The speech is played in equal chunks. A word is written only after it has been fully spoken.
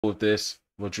with this.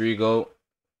 Rodrigo.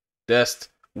 Dest.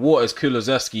 What is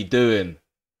Kulusevski doing?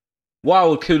 Why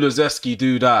would Kulusevski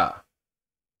do that?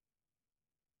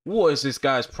 What is this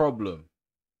guy's problem?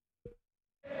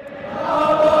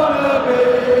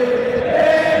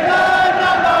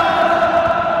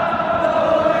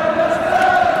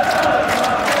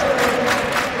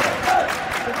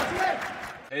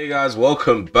 Hey guys,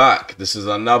 welcome back. This is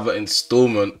another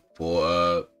installment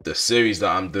for the series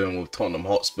that I'm doing with Tottenham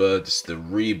Hotspur. This is the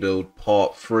rebuild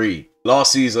part 3.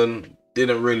 Last season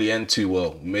didn't really end too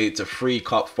well. We made it to 3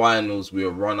 cup finals. We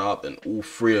were run up in all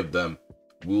 3 of them.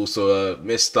 We also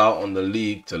missed out on the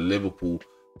league to Liverpool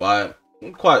by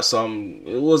quite some.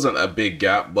 It wasn't a big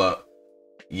gap, but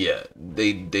yeah,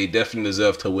 they definitely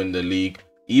deserve to win the league,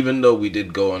 even though we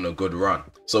did go on a good run.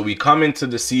 So we come into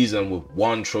the season with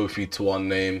 1 trophy to our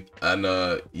name,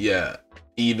 and yeah,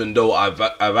 even though I've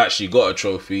actually got a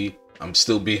trophy, I'm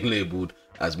still being labelled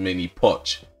as mini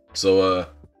Poch. So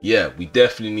yeah, we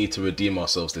definitely need to redeem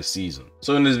ourselves this season.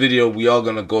 So in this video, we are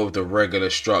going to go with the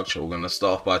regular structure. We're going to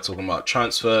start off by talking about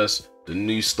transfers, the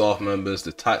new staff members,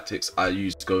 the tactics I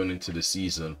used going into the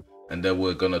season, and then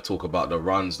we're going to talk about the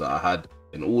runs that I had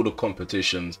in all the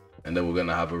competitions, and then we're going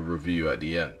to have a review at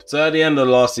the end. So at the end of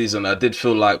last season, I did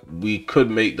feel like we could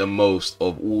make the most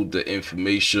of all the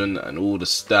information and all the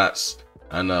stats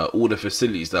and all the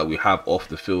facilities that we have off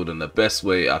the field, and the best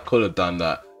way I could have done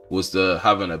that was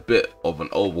having a bit of an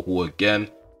overhaul again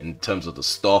in terms of the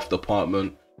staff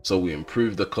department. So we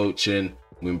improved the coaching,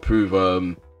 we improve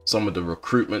some of the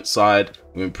recruitment side,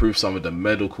 we improve some of the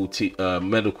medical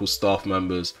staff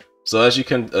members. So as you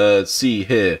can see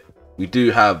here, we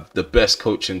do have the best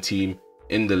coaching team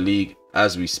in the league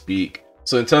as we speak.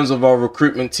 So in terms of our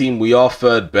recruitment team, we are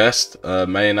 3rd best.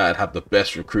 Man United have the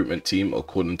best recruitment team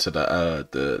according to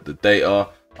the data.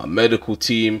 Our medical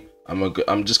team,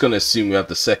 I'm just going to assume we have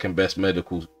the 2nd best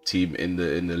medical team in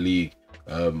the league.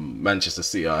 Manchester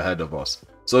City are ahead of us.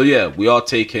 So yeah, we are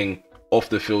taking off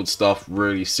the field stuff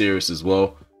really serious as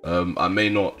well. I may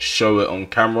not show it on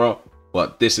camera,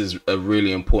 but this is a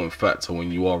really important factor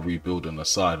when you are rebuilding a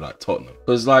side like Tottenham,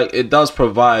 because like it does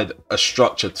provide a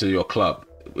structure to your club.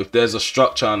 If there's a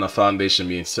structure and a foundation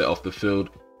being set off the field,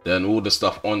 then all the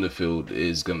stuff on the field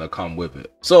is gonna come with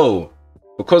it. So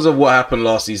because of what happened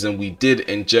last season, we did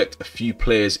inject a few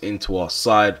players into our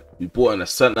side. We brought in a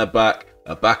centre back,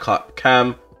 a backup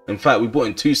cam. In fact, we brought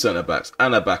in 2 centre backs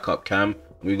and a backup cam.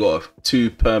 We got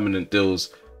 2 permanent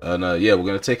deals, and yeah, we're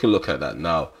gonna take a look at that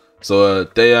now. So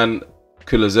Dejan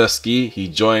Kulusevski, he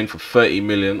joined for 30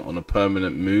 million on a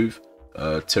permanent move.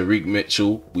 Tariq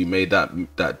Mitchell, we made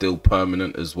that deal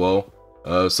permanent as well.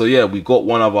 So yeah, we got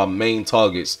one of our main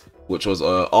targets, which was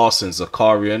Arsene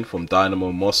Zakharyan from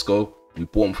Dynamo Moscow. We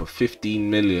bought him for 15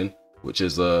 million, which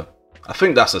is I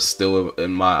think that's a steal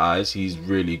in my eyes. He's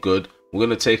really good. We're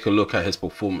going to take a look at his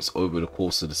performance over the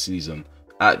course of the season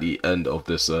at the end of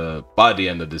this by the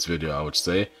end of this video, I would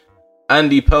say.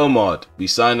 Andy Pelmard, we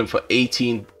signed him for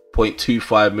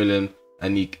 18.25 million,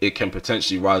 and it can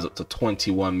potentially rise up to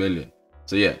 21 million.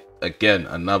 So yeah, again,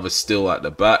 another steal at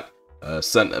the back,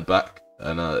 centre back,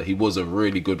 and he was a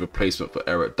really good replacement for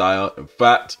Eric Dyer. In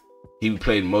fact, he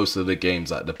played most of the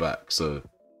games at the back. So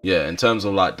yeah, in terms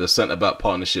of like the centre back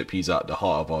partnership, he's at the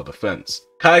heart of our defence.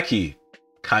 Kaiki,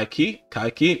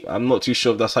 I'm not too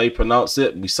sure if that's how you pronounce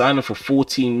it. We signed him for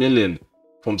 14 million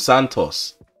from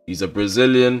Santos. He's a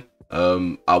Brazilian.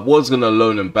 I was gonna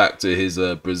loan him back to his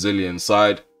Brazilian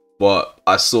side, but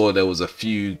I saw there was a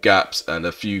few gaps and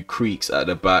a few creaks at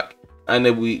the back, and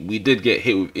then we did get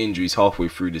hit with injuries halfway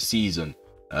through the season,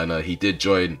 and he did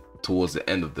join towards the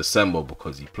end of December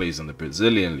because he plays in the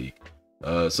Brazilian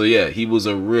league. So yeah, he was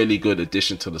a really good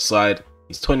addition to the side.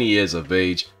 He's 20 years of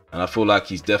age, and I feel like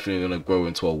he's definitely going to grow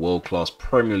into a world-class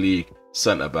Premier League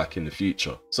centre back in the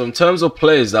future. So in terms of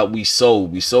players that we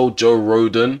sold Joe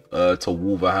Rodon to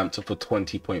Wolverhampton for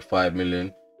 20.5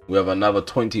 million. We have another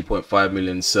 20.5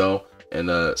 million sell in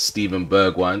Steven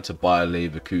Bergwijn to Bayer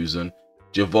Leverkusen.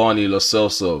 Giovanni Lo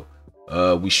Celso,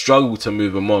 we struggled to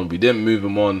move him on. We didn't move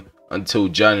him on until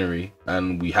January,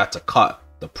 and we had to cut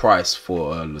the price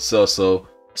for Lo Celso.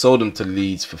 Sold him to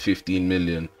Leeds for 15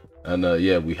 million, and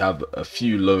yeah, we have a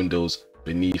few loan deals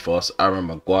beneath us. Aaron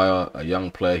Maguire, a young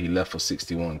player, he left for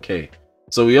 61k.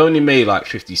 So we only made like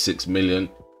 56 million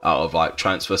out of like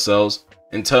transfer sales.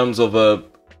 In terms of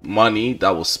money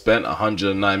that was spent,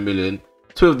 109 million.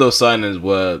 2 of those signings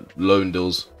were loan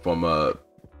deals from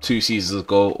 2 seasons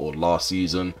ago or last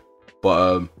season,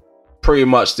 but pretty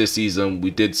much this season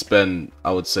we did spend,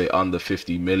 I would say, under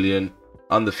 50 million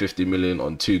on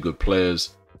 2 good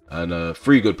players and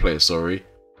 3 good players, sorry.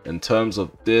 In terms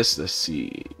of this, let's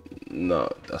see,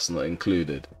 No, that's not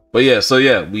included. But yeah, so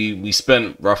yeah, we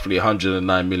spent roughly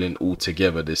 109 million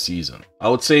altogether this season. I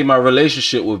would say my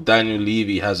relationship with Daniel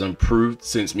Levy has improved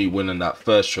since me winning that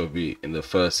first trophy in the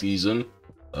first season.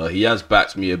 He has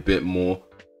backed me a bit more,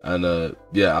 and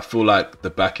yeah, I feel like the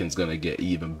backing's gonna get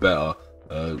even better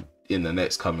in the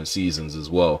next coming seasons as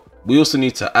well. We also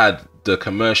need to add the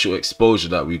commercial exposure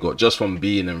that we got just from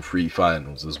being in 3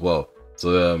 finals as well.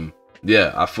 So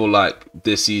yeah, I feel like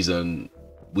this season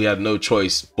we had no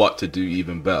choice but to do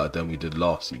even better than we did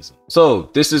last season. So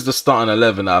this is the starting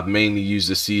 11 that I've mainly used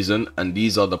this season, and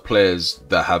these are the players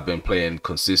that have been playing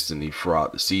consistently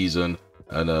throughout the season.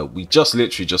 And we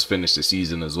literally just finished the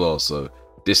season as well, so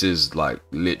this is like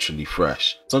literally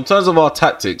fresh. So in terms of our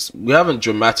tactics, we haven't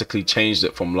dramatically changed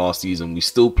it from last season. We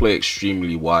still play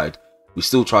extremely wide. We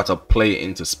still try to play it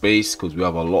into space because we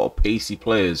have a lot of pacey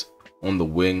players on the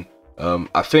wing.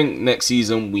 I think next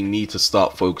season we need to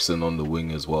start focusing on the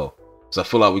wing as well, because I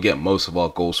feel like we get most of our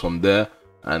goals from there.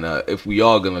 And if we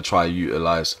are going to try to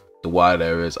utilize the wide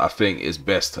areas, I think it's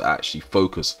best to actually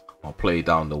focus on play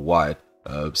down the wide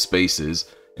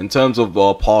spaces. In terms of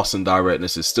our passing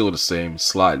directness, it's still the same,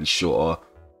 slightly shorter.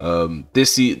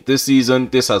 This season,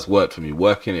 this has worked for me,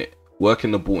 working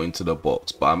the ball into the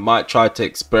box. But I might try to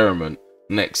experiment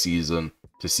next season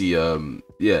to see,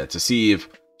 yeah, to see if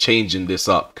changing this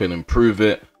up can improve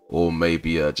it, or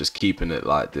maybe just keeping it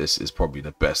like this is probably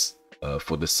the best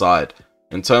for the side.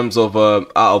 In terms of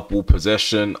out of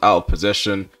possession,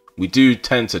 we do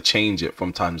tend to change it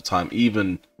from time to time,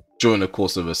 even during the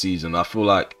course of a season. I feel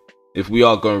like if we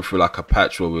are going through like a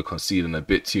patch where we're conceding a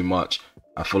bit too much,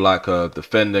 I feel like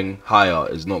defending higher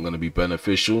is not going to be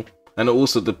beneficial. And it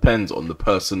also depends on the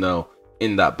personnel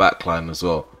in that backline as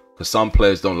well, because some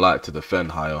players don't like to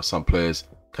defend higher, some players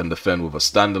can defend with a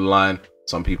standard line,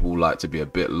 some people like to be a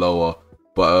bit lower.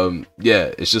 But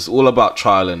yeah, it's just all about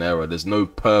trial and error. There's no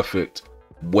perfect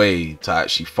way to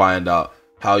actually find out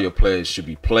how your players should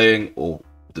be playing or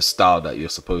the style that you're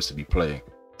supposed to be playing.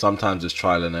 Sometimes it's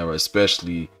trial and error,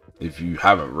 especially if you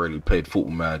haven't really played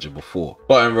Football Manager before.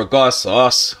 But in regards to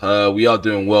us, we are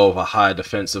doing well with a high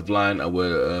defensive line,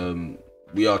 and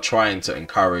we are trying to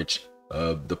encourage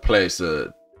the players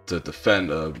to defend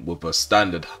with a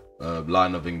standard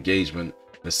line of engagement.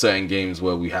 There's certain games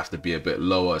where we have to be a bit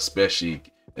lower, especially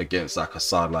against like a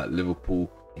side like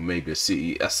Liverpool or maybe a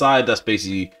City, a side that's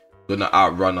basically gonna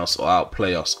outrun us or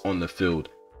outplay us on the field.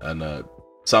 And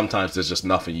sometimes there's just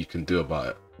nothing you can do about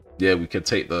it. Yeah, we can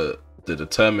take the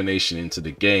determination into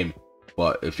the game,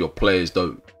 but if your players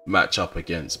don't match up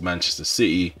against Manchester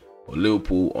City or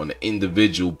Liverpool on an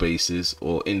individual basis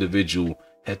or individual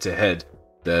head-to-head,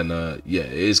 then yeah,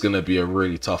 it is gonna be a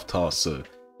really tough task. So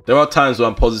there are times where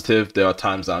I'm positive, there are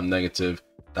times that I'm negative.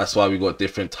 That's why we got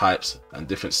different types and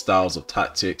different styles of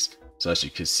tactics. So as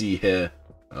you can see here,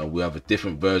 we have a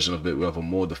different version of it. We have a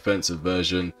more defensive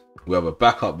version. We have a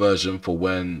backup version for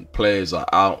when players are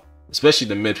out, especially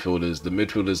the midfielders. The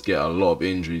midfielders get a lot of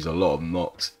injuries, a lot of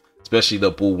knocks, especially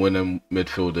the ball winning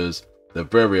midfielders. They're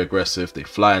very aggressive. They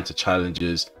fly into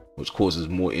challenges, which causes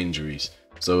more injuries.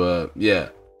 So yeah,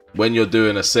 when you're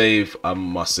doing a save, I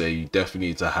must say you definitely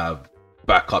need to have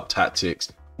backup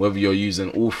tactics. Whether you're using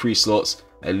all 3 slots,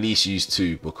 at least use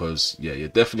 2, because yeah, you're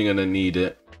definitely going to need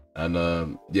it. And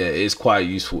yeah, it is quite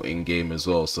useful in game as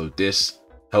well. So this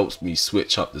helps me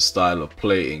switch up the style of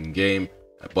play in game,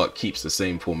 but keeps the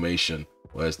same formation,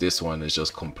 whereas this one is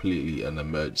just completely an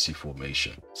emergency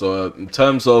formation. So in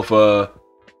terms of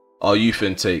our youth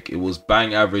intake, it was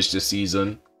bang average this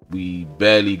season. We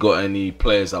barely got any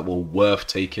players that were worth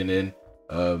taking in,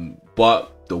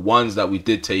 but the ones that we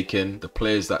did take in, the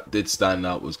players that did stand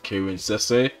out was Keiran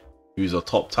Sesay, who's a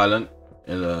top talent,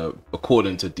 and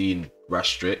according to Dean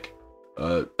Rastrick,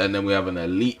 and then we have an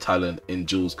elite talent in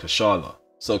Jules Kashala.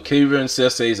 So Keiran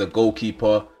Sesay is a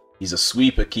goalkeeper. He's a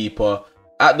sweeper keeper.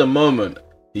 At the moment,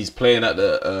 he's playing at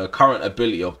the current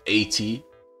ability of 80.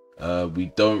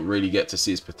 We don't really get to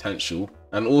see his potential.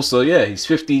 And also, yeah, he's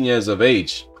 15 years of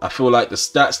age. I feel like the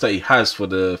stats that he has for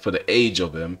the age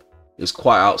of him is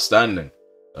quite outstanding.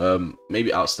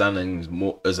 Maybe outstanding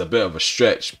is a bit of a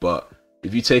stretch, but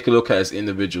if you take a look at his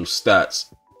individual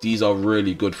stats, these are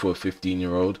really good for a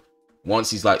 15-year-old. Once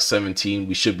he's like 17,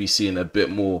 we should be seeing a bit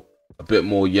more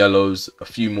yellows, a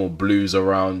few more blues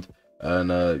around.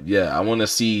 And yeah, I want to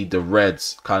see the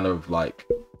reds kind of like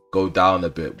go down a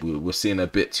bit. We're seeing a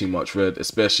bit too much red,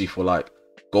 especially for like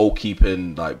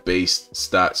goalkeeping like based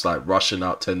stats, like rushing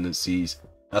out tendencies.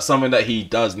 That's something that he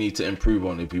does need to improve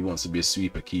on if he wants to be a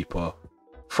sweeper keeper.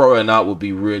 Throwing out would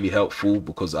be really helpful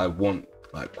because I want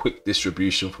like quick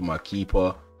distribution for my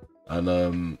keeper.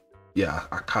 And yeah,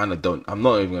 I kind of don't, I'm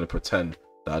not even going to pretend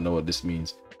that I know what this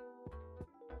means.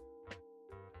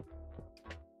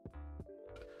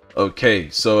 Okay,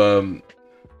 so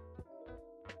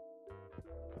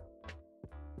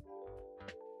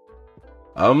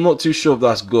I'm not too sure if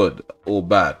that's good or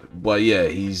bad, but yeah,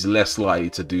 he's less likely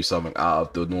to do something out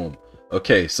of the norm.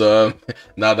 Okay, so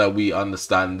now that we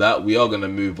understand that, we are going to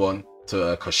move on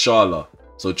to Kashala.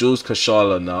 So Jules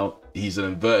Kashala now, he's an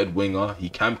inverted winger. He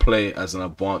can play as an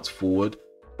advanced forward,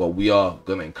 but we are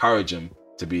going to encourage him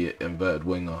to be an inverted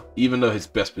winger, even though his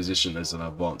best position is an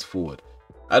advanced forward.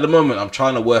 At the moment, I'm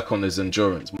trying to work on his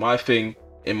endurance. My thing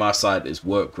in my side is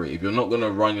work rate. If you're not going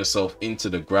to run yourself into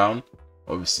the ground,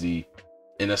 obviously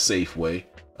in a safe way,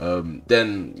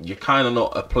 then you're kind of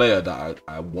not a player that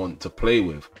I want to play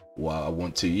with or I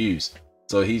want to use.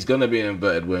 So he's going to be an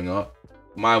inverted winger.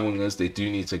 My wingers, they do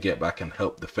need to get back and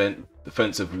help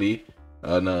defensively,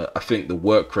 and I think the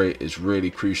work rate is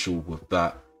really crucial with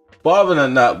that. But other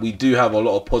than that, we do have a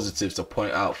lot of positives to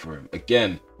point out for him.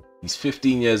 Again, he's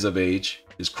 15 years of age,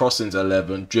 his crossing's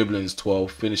 11, dribbling's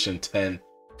 12, finishing 10,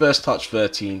 first touch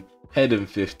 13, heading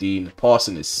 15,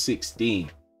 passing is 16.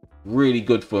 Really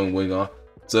good for a winger.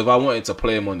 So if I wanted to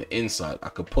play him on the inside, I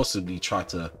could possibly try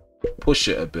to push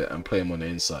it a bit and play him on the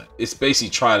inside. It's basically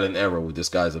trial and error with this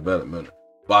guy's development,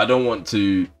 but I don't want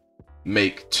to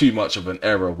make too much of an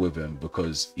error with him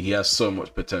because he has so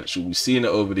much potential. We've seen it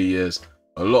over the years.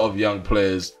 A lot of young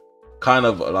players kind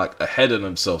of like ahead of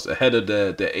themselves, ahead of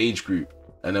their age group,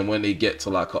 and then when they get to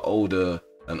like an older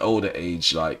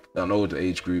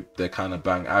age group, they're kind of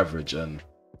bang average. And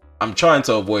I'm trying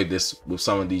to avoid this with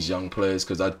some of these young players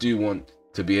because I do want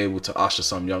to be able to usher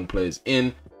some young players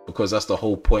in, because that's the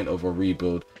whole point of a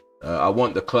rebuild. I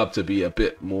want the club to be a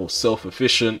bit more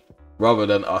self-efficient rather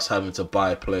than us having to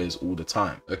buy players all the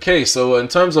time. Okay, so in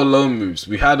terms of loan moves,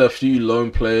 we had a few loan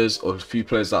players, or a few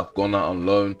players that have gone out on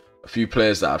loan, a few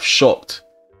players that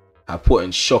have put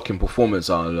in shocking performance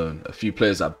out on loan, a few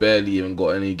players that barely even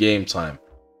got any game time.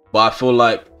 But I feel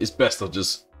like it's best to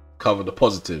just cover the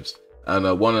positives.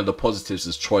 And one of the positives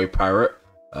is Troy Parrott,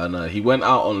 and he went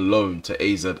out on loan to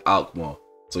AZ Alkmaar.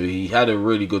 So he had a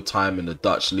really good time in the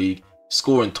Dutch league,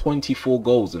 scoring 24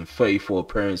 goals in 34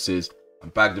 appearances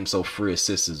and bagged himself 3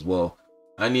 assists as well.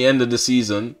 And he ended the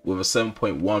season with a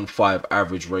 7.15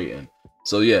 average rating.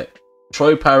 So yeah,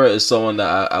 Troy Parrott is someone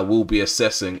that I will be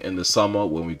assessing in the summer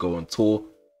when we go on tour.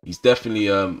 He's definitely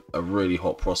a really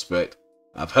hot prospect.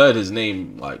 I've heard his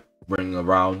name like ring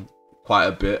around quite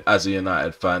a bit as a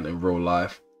United fan in real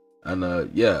life. And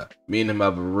yeah, me and him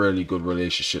have a really good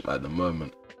relationship at the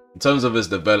moment. In terms of his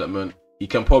development, he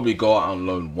can probably go out on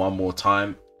loan one more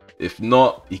time. If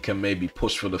not, he can maybe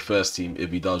push for the first team if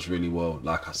he does really well,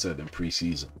 like I said, in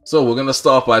pre-season. So we're going to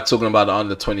start by talking about the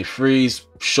under-23s.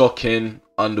 Shocking,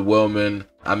 underwhelming.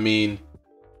 I mean,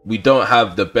 we don't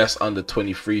have the best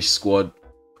under-23 squad.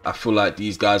 I feel like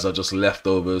these guys are just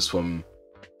leftovers from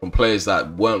players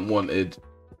that weren't wanted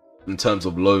in terms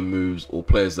of loan moves, or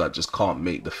players that just can't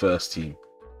make the first team.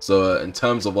 So in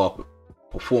terms of our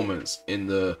performance in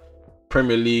the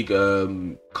Premier League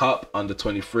Cup under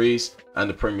 23s and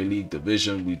the Premier League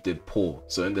division, we did poor.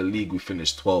 So in the league we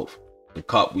finished 12th. The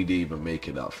Cup we didn't even make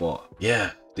it that far.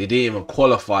 Yeah, they didn't even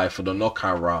qualify for the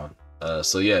knockout round.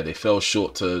 So yeah, they fell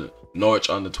short to Norwich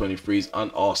under 23s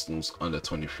and Arsenal's under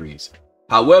 23s.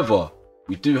 However,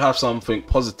 we do have something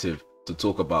positive to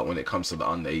talk about when it comes to the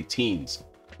under 18s.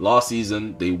 Last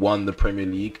season they won the Premier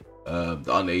League,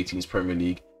 the under 18s Premier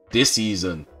League. This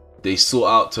season they sought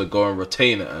out to go and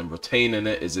retain it, and retaining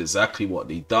it is exactly what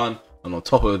they done. And on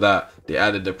top of that, they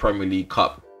added the Premier League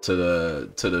Cup to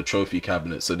the trophy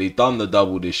cabinet. So they've done the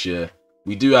double this year.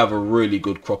 We do have a really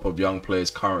good crop of young players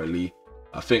currently.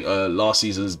 I think last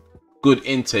season's good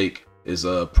intake is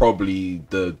probably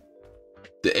the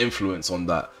influence on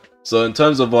that. So in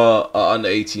terms of our under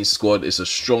 18 squad, it's a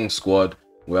strong squad.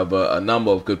 We have a number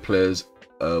of good players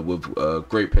with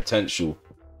great potential.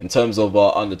 In terms of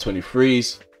our under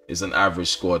 23s, it's an average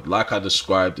squad. Like I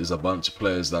described, is a bunch of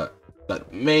players that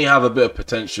may have a bit of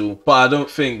potential, but I don't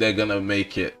think they're gonna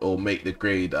make it or make the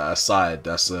grade at a side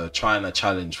that's trying to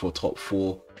challenge for top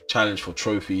 4, challenge for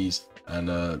trophies,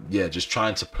 and yeah, just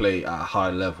trying to play at a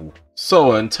high level.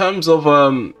 So in terms of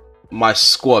my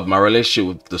squad, my relationship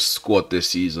with the squad this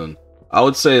season, I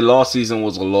would say last season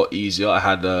was a lot easier. I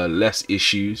had less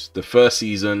issues. The first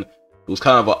season, it was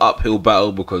kind of an uphill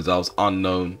battle because I was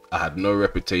unknown. I had no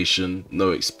reputation,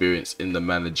 no experience in the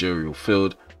managerial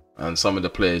field, and some of the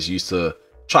players used to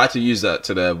try to use that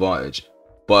to their advantage.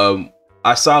 But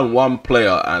I signed one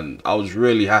player and I was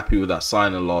really happy with that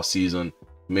signing last season.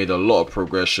 Made a lot of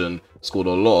progression, scored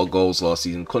a lot of goals last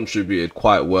season, contributed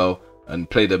quite well, and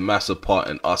played a massive part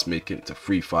in us making it to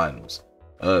 3 finals.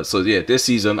 So yeah, this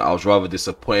season I was rather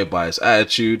disappointed by his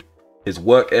attitude. His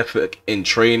work ethic in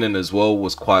training as well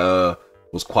was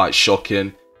quite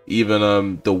shocking.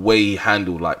 Even the way he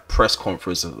handled like press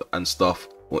conferences and stuff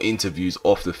or interviews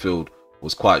off the field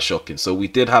was quite shocking. So we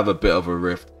did have a bit of a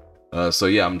rift. So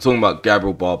yeah, I'm talking about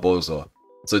Gabriel Barbosa.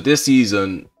 So this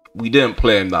season we didn't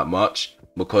play him that much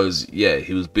because yeah,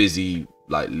 he was busy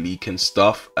like leaking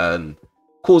stuff and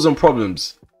causing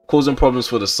problems for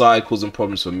the side, causing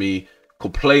problems for me,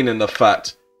 complaining the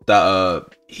fact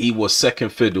that he was second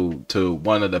fiddle to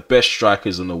one of the best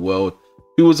strikers in the world.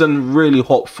 He was in really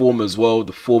hot form as well,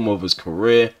 the form of his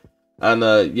career. And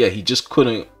yeah, he just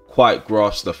couldn't quite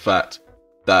grasp the fact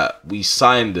that we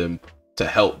signed him to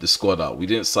help the squad out. We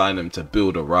didn't sign him to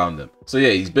build around him. So yeah,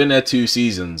 he's been there 2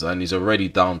 seasons and he's already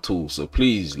down tools. So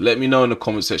please let me know in the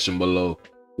comment section below,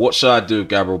 what should I do with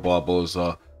Gabriel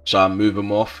Barbosa? Should I move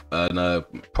him off and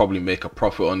probably make a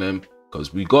profit on him?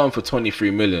 Because we got him for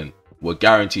 23 million. We're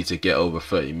guaranteed to get over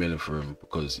 30 million for him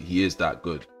because he is that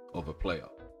good of a player.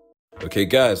 Okay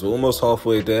guys, we're almost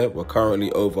halfway there. We're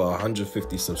currently over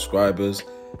 150 subscribers.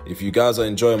 If you guys are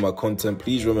enjoying my content,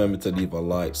 please remember to leave a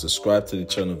like, subscribe to the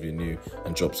channel if you're new,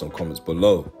 and drop some comments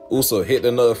below. Also, hit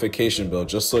the notification bell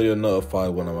just so you're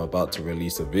notified when I'm about to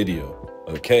release a video.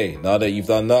 Okay, now that you've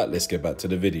done that, let's get back to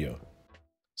the video.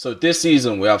 So this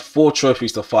season, we have 4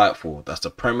 trophies to fight for. That's the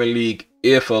Premier League,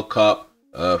 EFL Cup,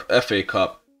 FA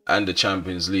Cup, and the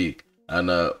Champions League.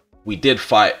 And we did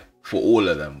fight for all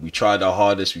of them. We tried our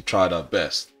hardest, we tried our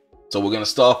best. So we're going to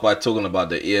start off by talking about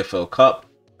the EFL Cup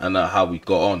and how we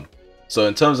got on. So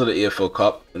in terms of the EFL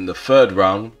Cup, in the 3rd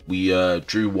round, we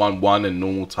drew 1-1 in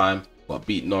normal time, but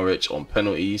beat Norwich on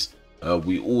penalties.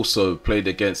 We also played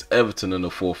against Everton in the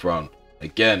 4th round.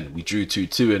 Again, we drew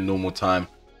 2-2 in normal time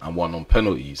and won on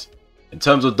penalties. In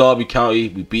terms of Derby County,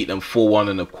 we beat them 4-1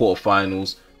 in the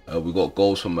quarterfinals. We got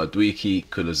goals from Madueke,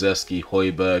 Kulusevski,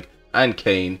 Højbjerg, and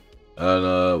Kane.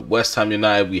 And West Ham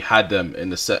United, we had them in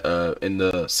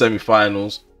the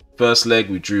semi-finals. First leg,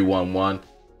 we drew 1-1.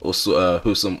 Also,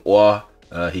 Husam Oir,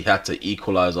 he had to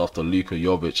equalise after Luka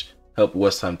Jovic helped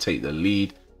West Ham take the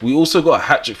lead. We also got a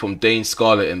hat-trick from Dane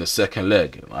Scarlett in the 2nd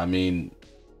leg. I mean,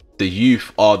 the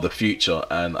youth are the future,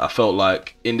 and I felt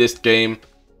like in this game,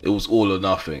 it was all or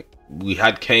nothing. We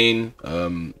had Kane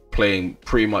playing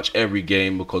pretty much every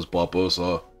game because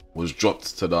Barbosa was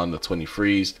dropped to the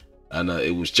under-23s. And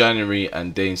it was January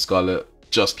and Dane Scarlett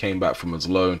just came back from his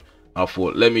loan. I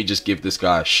thought, let me just give this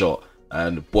guy a shot.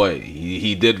 And boy,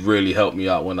 he did really help me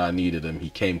out when I needed him. He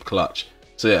came clutch.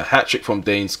 So yeah, hat-trick from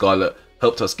Dane Scarlett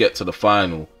helped us get to the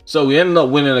final. So we ended up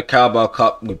winning the Carabao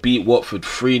Cup. We beat Watford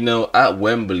 3-0 at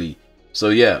Wembley. So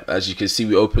yeah, as you can see,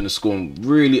 we opened the scoring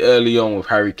really early on with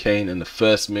Harry Kane in the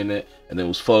 1st minute. And it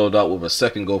was followed up with a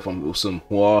 2nd goal from Husam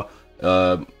Oir.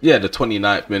 Yeah, the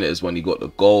 29th minute is when he got the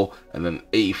goal, and then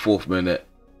 84th minute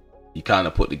he kind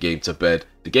of put the game to bed.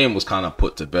 The game was kind of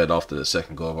put to bed after the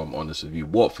 2nd goal, if I'm honest with you.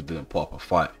 Watford didn't put up a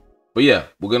fight. But yeah,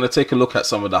 we're going to take a look at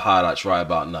some of the highlights right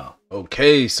about now.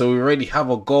 Okay, so we already have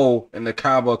a goal in the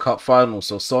Carabao Cup final.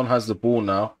 So Son has the ball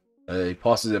now. He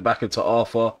passes it back into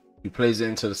Arthur. He plays it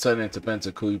into the centre into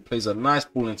Bentancur. He plays a nice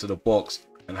ball into the box,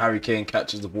 and Harry Kane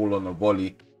catches the ball on the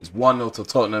volley. It's 1-0 to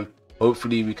Tottenham.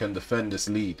 Hopefully we can defend this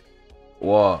lead.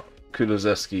 Wow,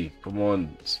 Kulusevski, come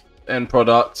on, end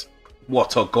product.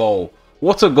 What a goal!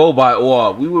 What a goal by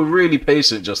Oir. We were really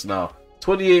patient just now.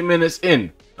 28 minutes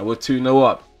in, and we're 2-0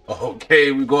 up.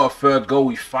 Okay, we got a 3rd goal.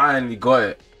 We finally got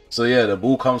it. So yeah, the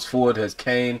ball comes forward. Has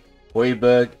Kane,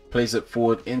 Højbjerg plays it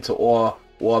forward into Oir.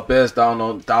 Oir bears down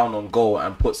on goal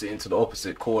and puts it into the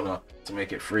opposite corner to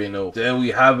make it 3-0. There we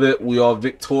have it. We are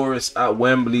victorious at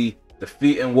Wembley,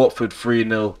 defeating Watford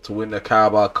 3-0 to win the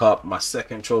Carabao Cup. My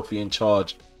 2nd trophy in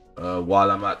charge while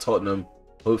I'm at Tottenham.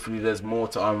 Hopefully there's more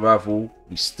to unravel.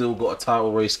 We still got a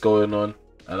title race going on,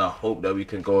 and I hope that we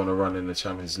can go on a run in the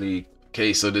Champions League.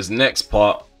 Okay, so this next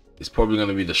part is probably going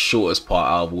to be the shortest part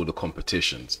out of all the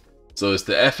competitions. So it's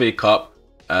the FA Cup,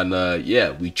 and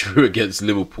yeah, we drew against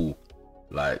Liverpool.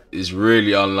 Like, it's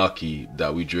really unlucky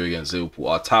that we drew against Liverpool.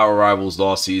 Our title rivals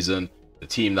last season, the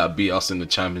team that beat us in the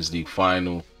Champions League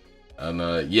final.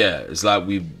 And yeah, it's like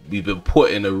we've been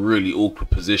put in a really awkward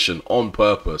position on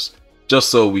purpose, just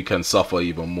so we can suffer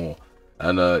even more.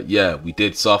 And yeah, we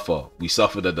did suffer. We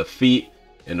suffered a defeat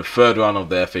in the 3rd round of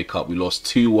the FA Cup. We lost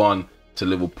 2-1 to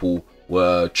Liverpool,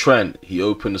 where Trent, he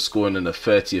opened the scoring in the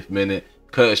 30th minute.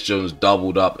 Curtis Jones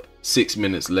doubled up 6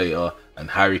 minutes later,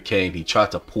 and Harry Kane, he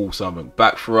tried to pull something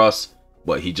back for us,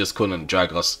 but he just couldn't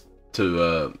drag us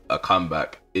to a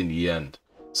comeback in the end.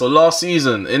 So last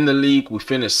season in the league, we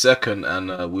finished 2nd,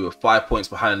 and we were 5 points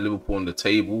behind Liverpool on the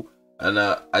table. And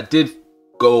I did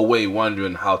go away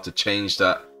wondering how to change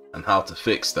that and how to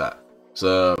fix that.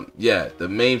 So yeah, the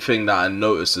main thing that I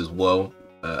noticed as well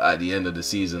at the end of the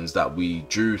season is that we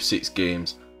drew 6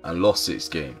 games and lost 6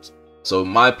 games. So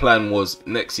my plan was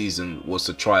next season was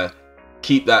to try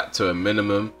keep that to a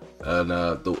minimum, and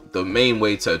the main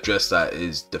way to address that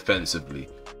is defensively.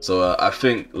 So I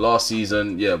think last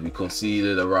season, yeah, we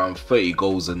conceded around 30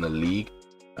 goals in the league,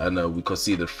 and we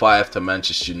conceded 5 to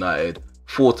Manchester United,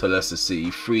 4 to Leicester City,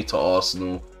 3 to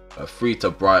Arsenal, 3 to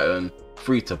Brighton,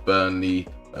 3 to Burnley,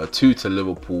 2 to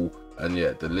Liverpool, and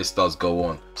yeah, the list does go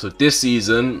on. So this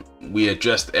season we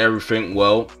addressed everything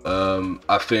well.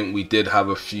 I think we did have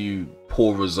a few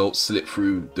poor results slip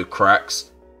through the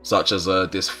cracks, such as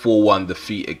this 4-1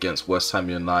 defeat against West Ham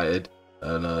United,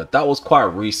 and that was quite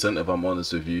recent, if I'm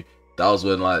honest with you. That was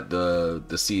when like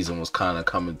the season was kind of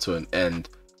coming to an end,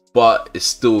 but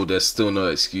there's still no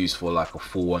excuse for like a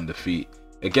 4-1 defeat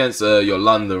against your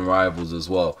London rivals as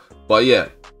well. But yeah,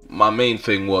 my main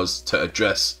thing was to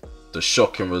address the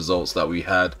shocking results that we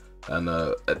had, and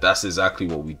that's exactly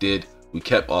what we did. We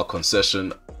kept our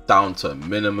concession down to a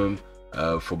minimum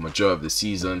for majority of the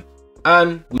season,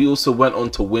 and we also went on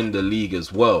to win the league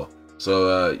as well.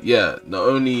 So yeah, not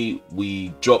only we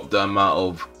dropped the amount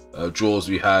of draws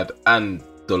we had and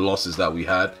the losses that we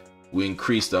had, we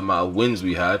increased the amount of wins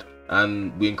we had,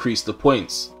 and we increased the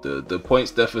points. The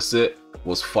points deficit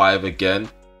was 5 again,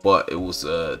 but it was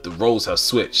the roles have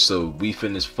switched, so we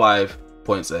finished 5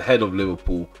 points ahead of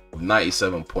Liverpool with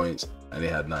 97 points, and they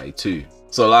had 92.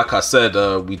 So like I said,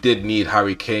 we did need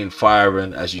Harry Kane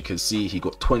firing. As you can see, he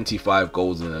got 25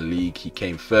 goals in the league. He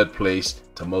came 3rd place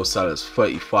to Mo Salah's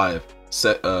 35,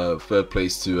 3rd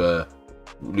place to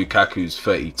Lukaku's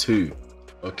 32.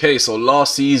 Okay, so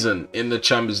last season in the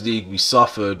Champions League, we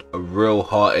suffered a real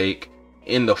heartache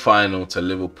in the final to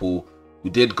Liverpool. We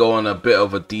did go on a bit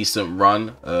of a decent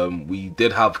run. We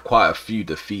did have quite a few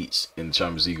defeats in the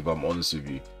Champions League, if I'm honest with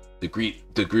you.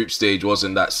 The group stage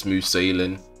wasn't that smooth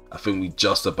sailing. I think we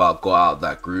just about got out of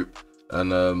that group.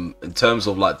 And in terms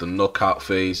of like the knockout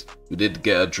phase, we did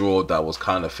get a draw that was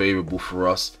kind of favourable for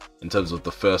us in terms of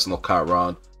the first knockout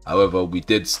round. However, we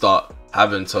did start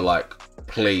having to like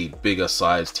play bigger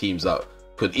sides, teams that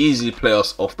could easily play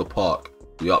us off the park.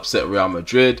 We upset Real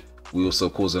Madrid. We also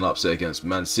caused an upset against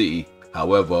Man City.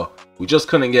 However, we just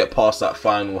couldn't get past that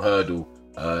final hurdle,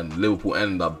 and Liverpool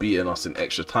ended up beating us in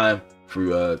extra time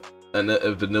through an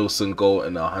Evanilson goal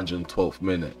in the 112th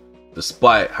minute,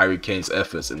 despite Harry Kane's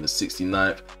efforts in the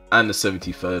 69th and the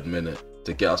 73rd minute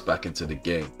to get us back into the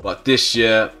game. But this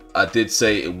year, I did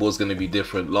say it was going to be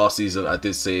different. Last season, I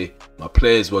did say my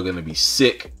players were going to be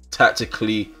sick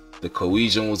tactically, the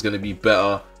cohesion was going to be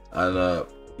better, and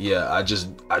yeah, I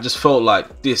just felt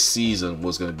like this season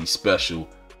was going to be special.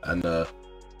 And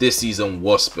this season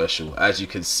was special. As you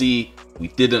can see, we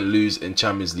didn't lose in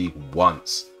Champions League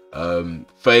once.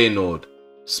 Feyenoord,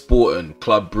 Sporting,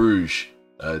 Club Brugge,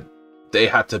 they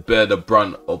had to bear the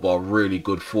brunt of our really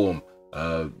good form.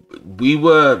 We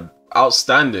were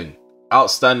outstanding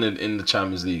in the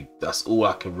Champions League. That's all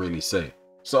I can really say.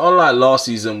 So unlike last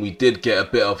season, we did get a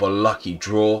bit of a lucky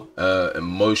draw in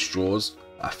most draws.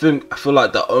 I feel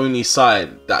like the only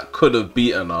side that could have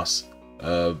beaten us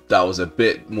that was a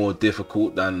bit more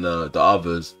difficult than the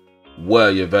others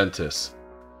were Juventus.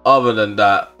 Other than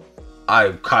that,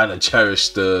 I kind of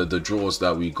cherished the draws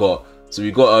that we got. So we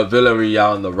got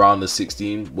Villarreal in the round of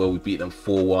 16 where we beat them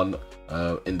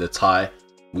 4-1 in the tie.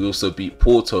 We also beat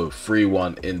Porto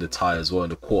 3-1 in the tie as well in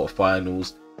the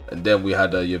quarterfinals. And then we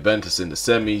had Juventus in the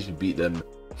semis. We beat them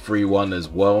 3-1 as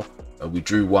well. We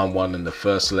drew 1-1 in the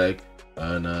first leg.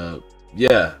 And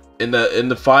yeah, in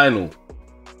the final,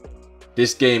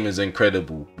 this game is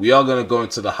incredible. We are going to go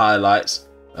into the highlights,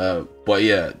 but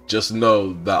yeah, just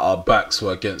know that our backs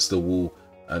were against the wall,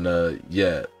 and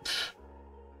yeah,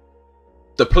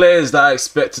 the players that I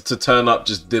expected to turn up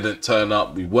just didn't turn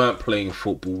up. We weren't playing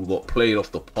football. We got played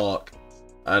off the park,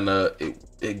 and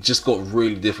it just got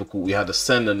really difficult. We had a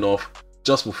sending off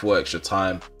just before extra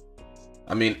time.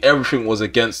 I mean, everything was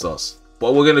against us,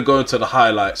 but we're going to go into the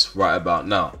highlights right about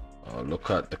now. Look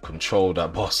at the control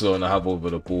that Barcelona have over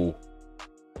the ball.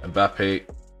 Mbappe,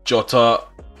 Jota,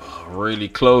 really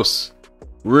close,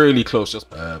 just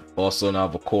Barcelona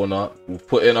have a corner. We'll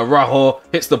put in Araujo,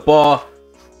 hits the bar,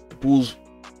 the ball's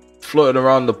floating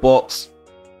around the box.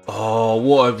 Oh,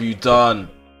 what have you done?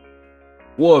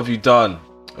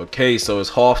 Okay, so it's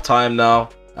half time now,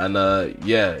 and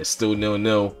yeah, it's still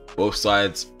 0-0. Both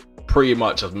sides pretty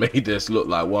much have made this look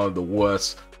like one of the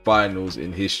worst finals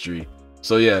in history.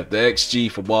 So yeah, the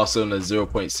XG for Barcelona is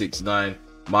 0.69.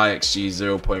 My XG is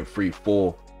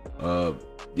 0.34.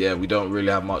 Yeah, we don't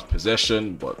really have much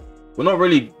possession, but we're not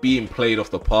really being played off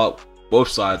the park. Both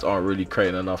sides aren't really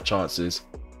creating enough chances.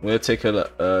 We're going to take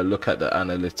a look at the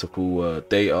analytical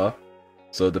data.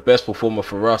 So the best performer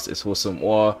for us is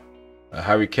Hosam.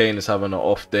 Harry Kane is having an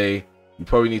off day. You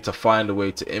probably need to find a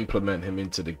way to implement him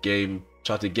into the game.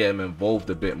 Try to get him involved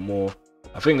a bit more.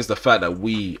 I think it's the fact that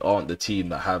we aren't the team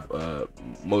that have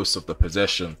most of the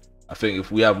possession. I think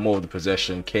if we have more of the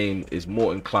possession, Kane is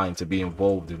more inclined to be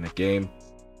involved in the game.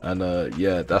 And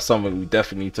yeah, that's something we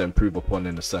definitely need to improve upon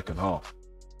in the second half.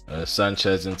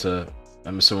 Sanchez into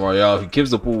Emerson Royale. He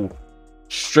gives the ball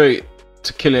straight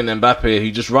to Kylian Mbappe.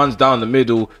 He just runs down the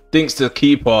middle, thinks to the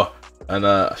keeper. And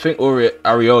I think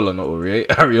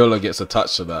Areola gets a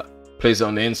touch to that. Plays it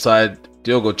on the inside.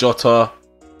 Diogo Jota.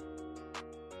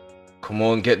 Come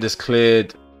on, get this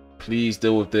cleared. Please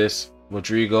deal with this.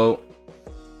 Rodrigo.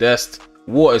 Dest.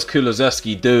 What is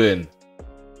Kulusevski doing?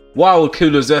 Why would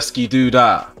Kulusevski do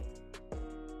that?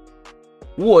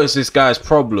 What is this guy's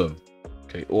problem?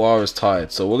 Okay, Oar is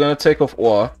tired. So we're going to take off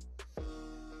Oar.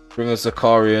 Bring us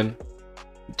Zakharyan.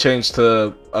 Change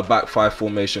to a back 5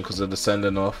 formation because of the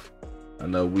sending off.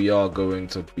 And we are going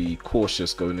to be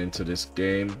cautious going into this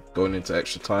game. Going into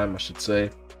extra time, I should say.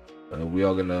 We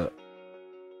are going to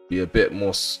be a bit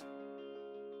more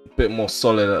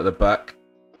solid at the back.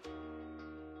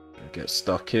 Get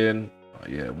stuck in.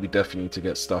 Yeah, we definitely need to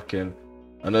get stuck in.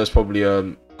 I know it's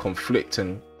probably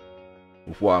conflicting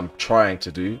with what I'm trying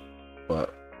to do,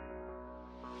 but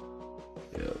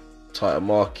yeah, tighter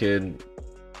marking,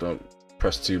 don't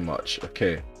press too much.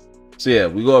 Okay, so yeah,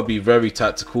 we gotta be very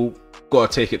tactical,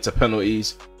 gotta take it to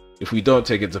penalties. If we don't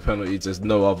take it to penalties, there's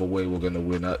no other way we're gonna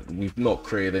win. We've not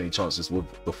created any chances with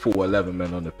the full 11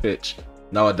 men on the pitch.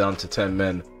 Now we're down to 10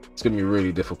 men. It's gonna be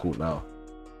really difficult now.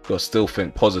 Gotta still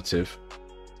think positive.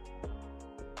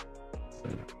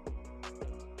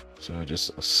 So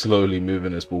just slowly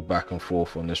moving this ball back and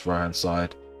forth on this right hand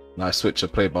side. Nice switch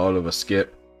of play by Oliver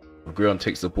Skip. Reguilon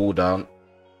takes the ball down.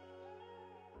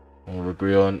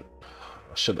 Reguilon,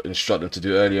 I should have instructed him to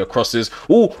do earlier crosses.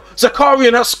 Oh,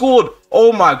 Zakharyan has scored.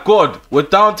 Oh my god, we're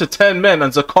down to 10 men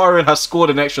and Zakharyan has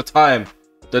scored in extra time.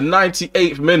 The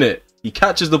 98th minute, he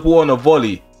catches the ball on a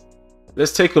volley.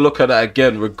 Let's take a look at that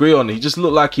again. Reguilon, he just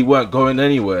looked like he weren't going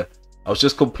anywhere. I was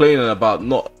just complaining about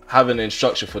not having an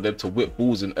instruction for them to whip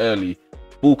balls in early.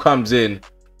 Ball comes in.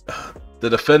 The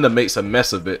defender makes a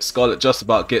mess of it. Scarlett just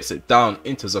about gets it down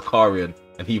into Zakharyan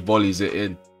and he volleys it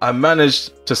in. I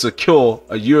managed to secure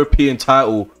a European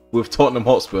title with Tottenham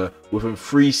Hotspur within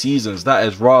 3 seasons. That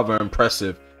is rather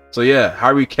impressive. So yeah,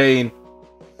 Harry Kane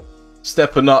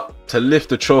stepping up to lift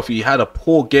the trophy. He had a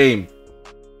poor game,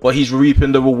 but he's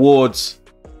reaping the rewards.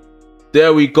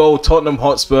 There we go. Tottenham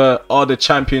Hotspur are the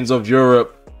champions of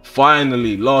Europe.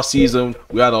 Finally, last season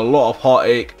we had a lot of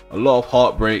heartache, a lot of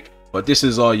heartbreak, but this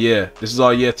is our year. This is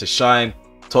our year to shine.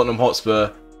 Tottenham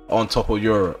Hotspur on top of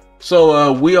Europe.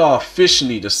 So we are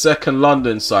officially the second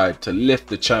London side to lift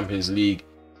the Champions League,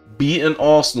 beating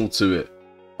Arsenal to it.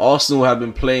 Arsenal have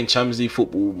been playing Champions League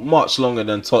football much longer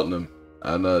than Tottenham,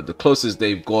 and the closest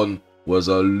they've gone was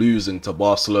losing to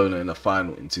Barcelona in the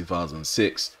final in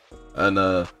 2006.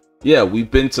 And yeah, we've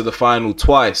been to the final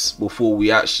twice before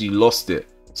we actually lost it.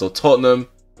 So Tottenham,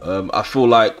 I feel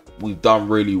like we've done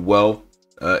really well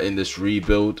in this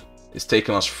rebuild. It's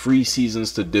taken us 3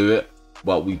 seasons to do it,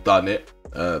 but we've done it.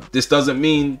 This doesn't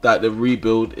mean that the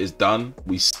rebuild is done.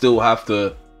 We still have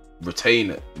to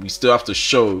retain it. We still have to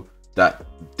show that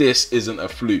this isn't a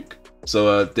fluke.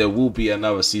 So there will be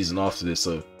another season after this.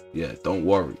 So yeah, don't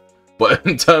worry. But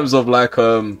in terms of like,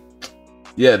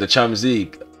 yeah, the Champions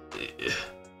League,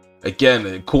 again,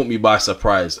 it caught me by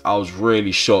surprise. I was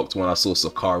really shocked when I saw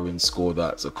Zakharyan score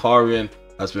that. Zakharyan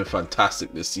has been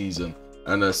fantastic this season.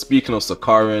 And speaking of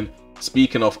Zakharyan,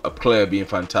 speaking of a player being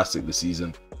fantastic this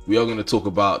season, we are going to talk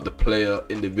about the player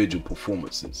individual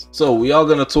performances. So we are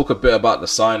going to talk a bit about the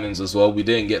signings as well. We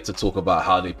didn't get to talk about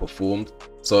how they performed.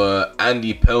 So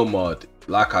Andy Pelmard,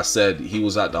 like I said, he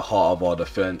was at the heart of our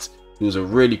defense. He was a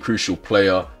really crucial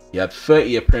player. He had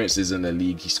 30 appearances in the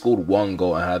league. He scored 1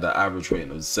 goal and had an average rating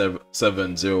of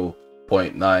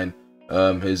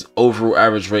 70.9. His overall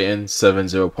average rating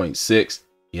 70.6.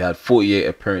 He had 48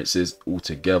 appearances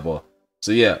altogether.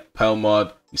 So yeah,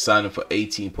 Pelmard, we signed him for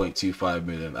 18.25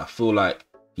 million. I feel like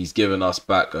he's given us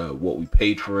back what we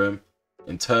paid for him.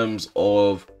 In terms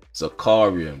of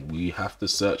Zakharyan, we have to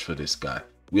search for this guy.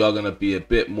 We are going to be a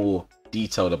bit more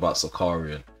detailed about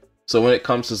Zakharyan. So when it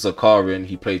comes to Zakharyan,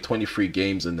 he played 23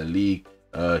 games in the league.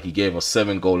 He gave us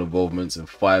 7 goal involvements and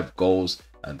 5 goals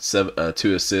and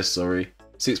 2 assists.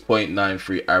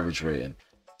 6.93 average rating.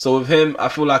 So with him, I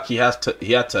feel like he had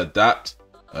to adapt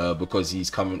because he's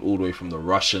coming all the way from the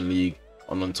Russian league.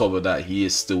 And on top of that, he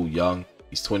is still young.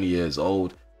 He's 20 years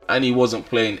old. And he wasn't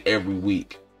playing every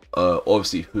week.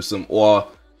 Obviously, Husam Oir,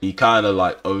 he kind of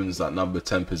like owns that number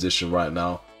 10 position right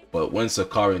now. But when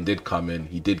Zakharyan did come in,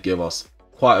 he did give us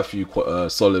quite a few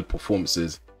solid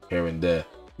performances here and there.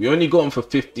 We only got him for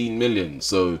 15 million.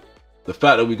 So the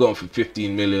fact that we got him for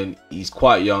 15 million, he's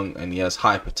quite young and he has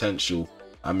high potential.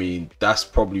 I mean, that's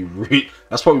probably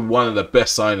one of the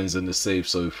best signings in the save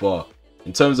so far.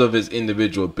 In terms of his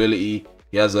individual ability,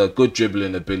 he has a good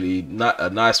dribbling ability, a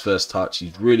nice first touch.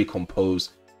 He's really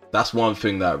composed. That's one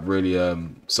thing that really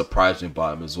surprised me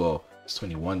about him as well. He's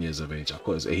 21 years of age. I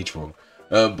got his age wrong.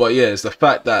 But yeah, it's the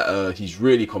fact that he's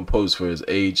really composed for his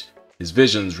age. His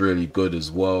vision's really good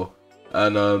as well.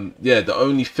 And yeah, the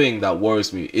only thing that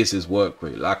worries me is his work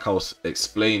rate. Like I was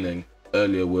explaining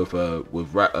earlier with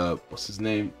what's his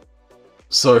name?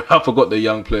 Sorry, I forgot the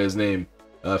young player's name.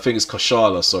 I think it's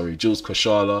Kashala. Sorry, Jules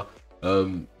Kashala.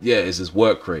 Yeah, it's his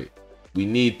work rate. We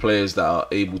need players that are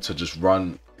able to just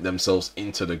run themselves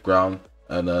into the ground.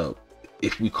 And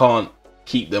if we can't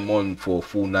keep them on for a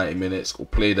full 90 minutes or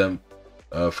play them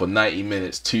for 90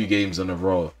 minutes, 2 games in a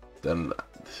row, then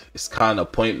it's kind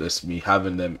of pointless me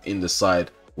having them in the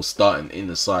side or starting in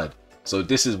the side. So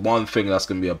this is one thing that's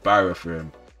going to be a barrier for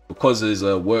him. Because his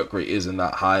work rate isn't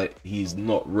that high, he's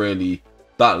not really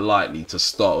that likely to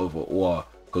start over Oir.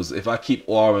 Because if I keep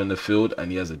Oir in the field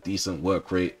and he has a decent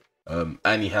work rate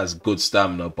and he has good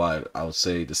stamina by, I would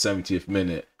say, the 70th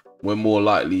minute, we're more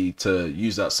likely to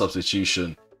use that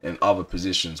substitution in other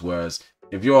positions. Whereas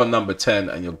if you're on number 10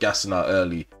 and you're gassing out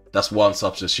early, that's one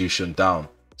substitution down.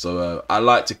 So I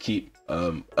like to keep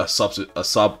a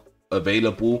sub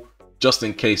available just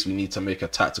in case we need to make a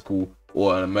tactical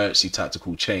or an emergency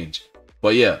tactical change.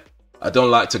 But yeah, I don't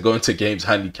like to go into games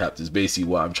handicapped is basically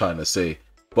what I'm trying to say.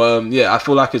 But yeah, I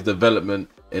feel like his development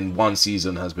in one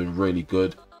season has been really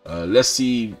good. Let's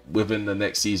see within the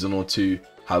next season or two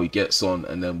how he gets on,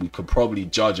 and then we could probably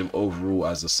judge him overall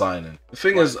as a signing. The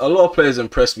thing is, a lot of players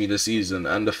impressed me this season,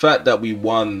 and the fact that we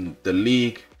won the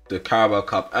league, the Carabao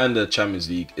Cup and the Champions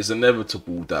League, is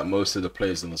inevitable that most of the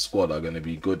players in the squad are going to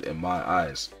be good in my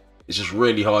eyes. It's just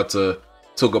really hard to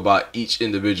talk about each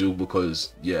individual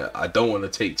because, yeah, I don't want to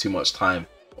take too much time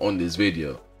on this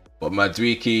video. But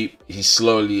Madueke, he's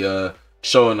slowly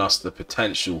showing us the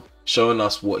potential, showing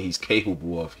us what he's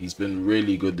capable of. He's been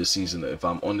really good this season, if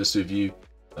I'm honest with you.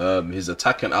 His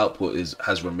attacking output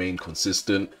has remained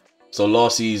consistent. So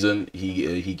last season,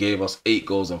 he gave us 8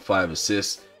 goals and 5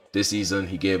 assists. This season,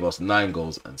 he gave us 9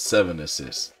 goals and 7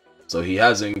 assists. So he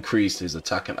has increased his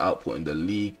attacking output in the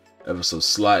league ever so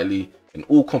slightly. In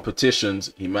all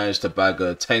competitions, he managed to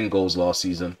bag 10 goals last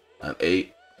season and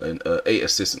 8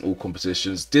 assists in all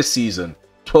competitions. This season,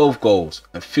 12 goals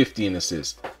and 15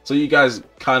 assists. So you guys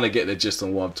kind of get the gist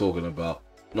on what I'm talking about.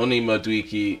 Noni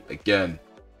Madueke, again,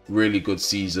 really good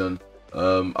season.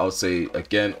 I would say,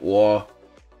 again, Oir,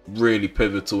 really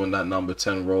pivotal in that number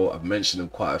 10 role. I've mentioned him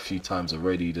quite a few times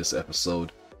already this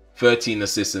episode. 13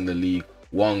 assists in the league,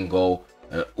 1 goal,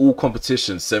 and all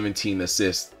competitions, 17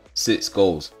 assists, 6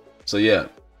 goals. So yeah,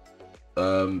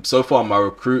 so far my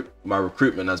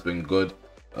recruitment has been good.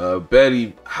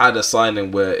 Barely had a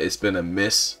signing where it's been a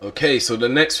miss. Okay, so the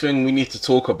next thing we need to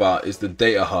talk about is the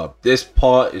data hub. This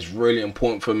part is really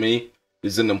important for me.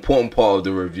 It's an important part of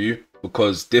the review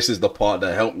because this is the part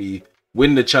that helped me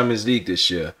win the Champions League this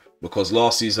year. Because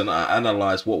last season I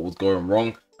analysed what was going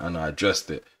wrong and I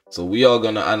addressed it. So we are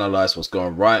going to analyse what's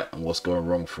going right and what's going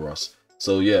wrong for us.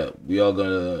 So yeah, we are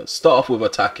going to start off with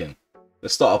attacking.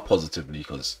 Let's start off positively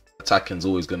because attacking is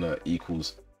always going to equal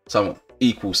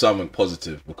something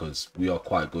positive because we are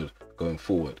quite good going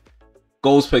forward.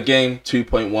 Goals per game,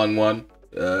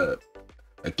 2.11.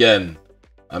 Again,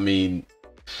 I mean,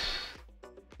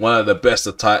 one of the best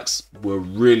attacks. We're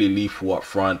really lethal up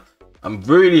front. I'm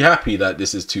really happy that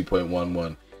this is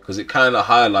 2.11 because it kind of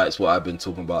highlights what I've been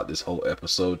talking about this whole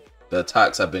episode. The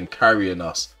attacks have been carrying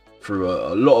us through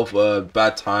a lot of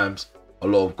bad times, a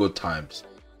lot of good times.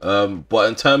 But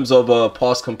in terms of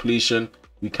pass completion,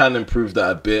 we can improve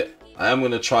that a bit. I am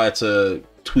going to try to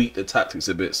tweak the tactics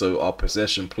a bit so our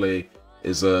possession play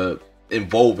is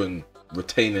involving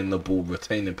retaining the ball,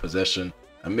 retaining possession,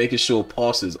 and making sure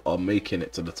passes are making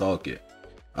it to the target.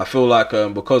 I feel like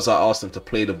because I asked them to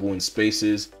play the ball in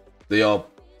spaces, they are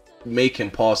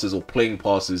making passes or playing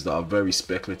passes that are very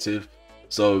speculative.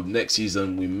 So next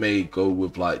season we may go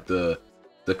with like the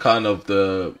kind of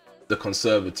the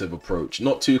conservative approach.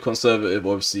 Not too conservative,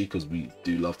 obviously, because we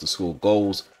do love to score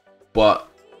goals, but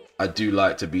I do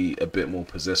like to be a bit more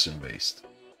possession based.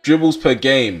 Dribbles per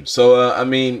game. So I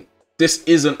mean, this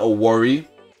isn't a worry.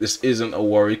 This isn't a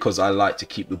worry because I like to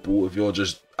keep the ball. If you're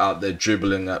just out there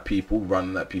dribbling at people,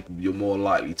 running at people, you're more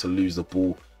likely to lose the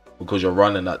ball because you're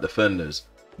running at defenders.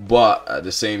 But at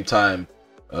the same time,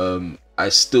 I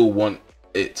still want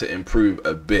it to improve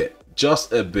a bit,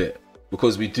 just a bit,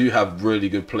 because we do have really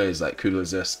good players like Keiran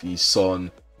Sesay,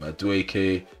 Son,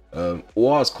 Madueke.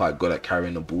 Oar's quite good at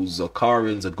carrying the balls.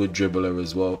 Zakharyan's a good dribbler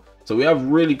as well. So we have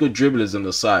really good dribblers on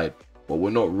the side, but we're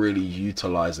not really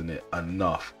utilizing it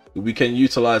enough. We can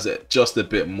utilize it just a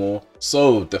bit more.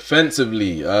 So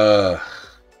defensively,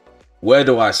 where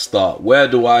do I start? Where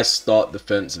do I start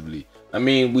defensively? I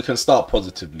mean, we can start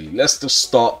positively. Let's just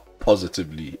start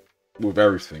positively with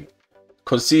everything.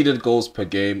 Conceded goals per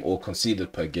game or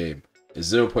conceded per game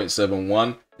is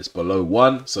 0.71. It's below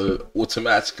 1, so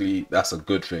automatically that's a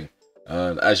good thing.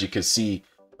 And as you can see,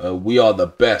 we are the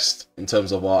best in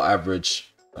terms of our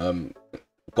average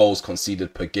goals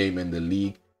conceded per game in the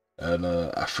league. And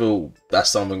I feel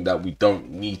that's something that we don't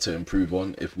need to improve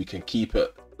on. If we can keep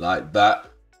it like that,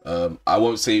 I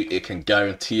won't say it can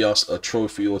guarantee us a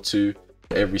trophy or two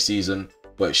every season,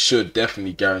 but it should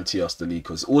definitely guarantee us the league,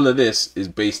 because all of this is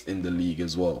based in the league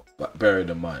as well, but bear it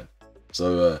in mind.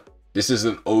 So this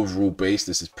isn't overall based,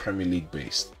 this is Premier League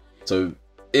based. So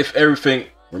if everything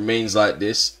remains like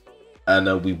this,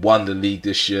 and we won the league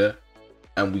this year,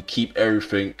 and we keep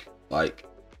everything like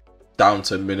down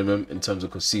to a minimum in terms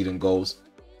of conceding goals,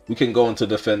 we can go on to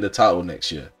defend the title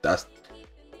next year. That's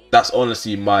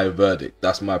honestly my verdict.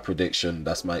 That's my prediction.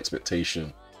 That's my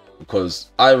expectation,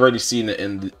 because I've already seen it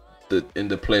in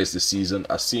the players this season.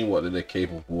 I've seen what they're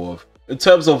capable of in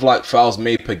terms of like fouls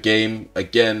made per game.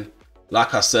 Again,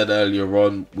 like I said earlier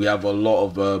on, we have a lot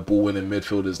of ball winning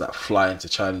midfielders that fly into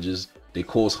challenges. They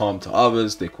cause harm to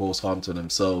others. They cause harm to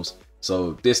themselves.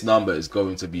 So this number is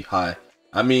going to be high.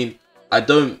 I mean, I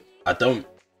don't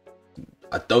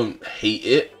hate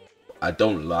it. I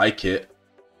don't like it.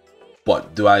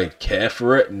 But do I care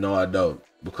for it? No, I don't.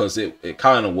 Because it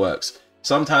kind of works.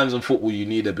 Sometimes in football, you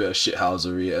need a bit of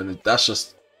shithousery. And that's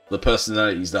just the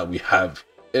personalities that we have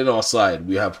in our side.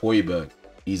 We have Højbjerg.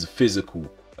 He's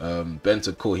physical.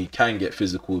 Bentancur, he can get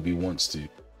physical if he wants to.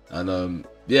 And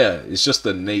yeah, it's just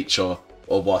the nature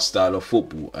of our style of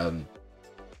football. And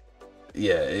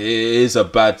yeah, it is a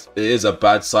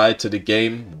bad side to the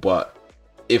game, but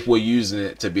if we're using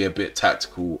it to be a bit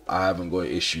tactical, I haven't got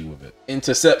an issue with it.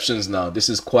 Interceptions now, this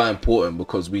is quite important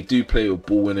because we do play with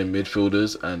ball winning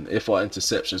midfielders, and if our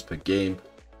interceptions per game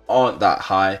aren't that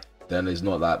high, then it's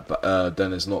not that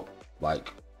then it's not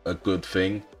like a good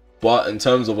thing. But in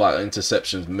terms of like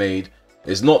interceptions made,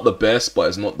 it's not the best, but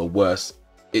it's not the worst.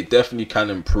 It definitely can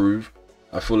improve.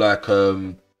 I feel like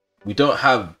we don't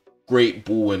have great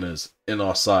ball winners in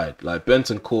our side. Like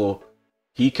Bentancur,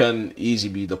 he can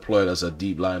easily be deployed as a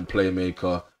deep line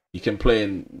playmaker. He can play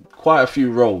in quite a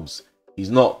few roles. He's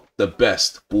not the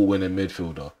best ball winning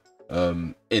midfielder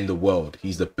in the world.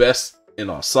 He's the best in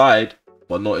our side,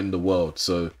 but not in the world.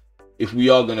 So if we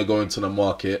are going to go into the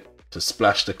market to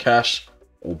splash the cash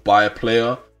or buy a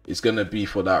player, it's going to be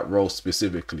for that role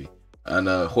specifically. And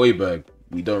Højbjerg,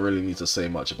 we don't really need to say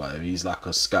much about him. He's like a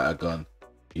scattergun.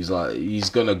 He's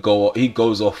gonna go. He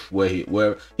goes off where he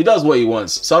does what he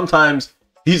wants. Sometimes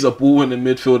he's a ball winning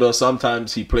midfielder.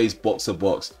 Sometimes he plays box to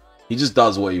box. He just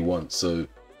does what he wants. So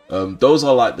those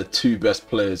are like the two best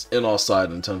players in our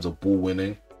side in terms of ball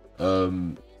winning.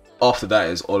 After that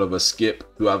is Oliver Skip,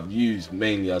 who I've used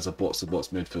mainly as a box to box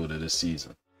midfielder this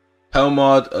season.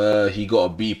 Helmard, he got a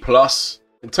B+.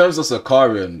 In terms of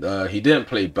Zakharyan, he didn't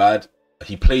play bad.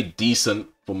 He played decent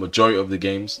for majority of the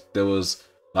games. There was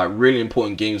like really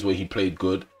important games where he played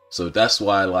good. So that's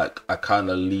why like I kind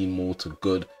of lean more to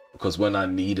good, because when I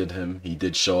needed him, he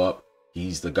did show up.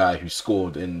 He's the guy who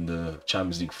scored in the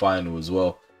Champions League final as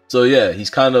well. So yeah,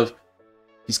 he's kind of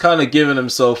given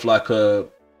himself like a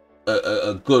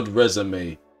good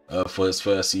resume for his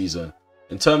first season.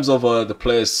 In terms of the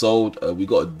players sold, we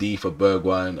got a D for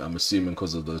Bergwijn, I'm assuming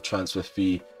because of the transfer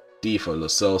fee. D for Lo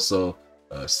Celso,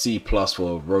 C+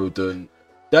 for Rodon.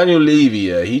 Daniel Levy,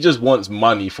 yeah, he just wants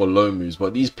money for loan moves,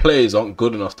 but these players aren't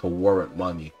good enough to warrant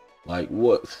money. Like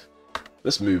what?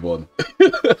 Let's move on.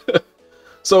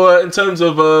 So in terms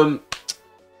of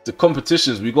the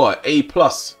competitions, we got an A+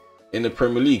 in the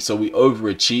Premier League, so we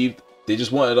overachieved. They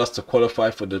just wanted us to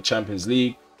qualify for the Champions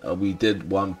League. We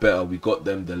did one better. We got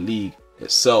them the league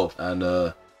itself. And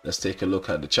let's take a look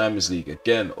at the Champions League.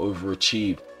 Again,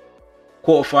 overachieved.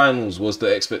 Quarterfinals was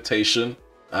the expectation,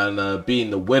 and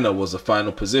being the winner was the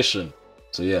final position.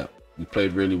 So yeah, we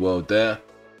played really well there.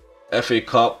 FA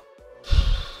Cup,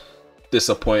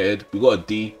 disappointed. We got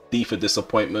a D for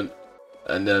disappointment.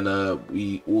 And then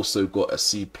we also got a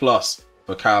C+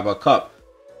 for Carabao Cup.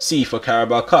 C for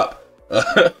Carabao Cup.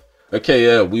 Okay,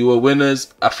 yeah, we were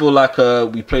winners. I feel like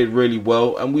we played really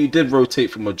well, and we did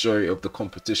rotate for majority of the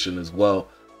competition as well.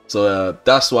 So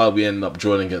that's why we ended up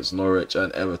drawing against Norwich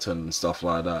and Everton and stuff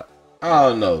like that. I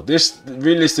don't know. This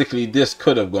realistically, this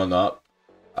could have gone up.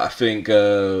 I think,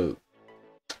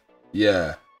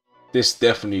 yeah, this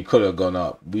definitely could have gone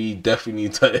up. We definitely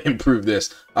need to improve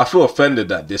this. I feel offended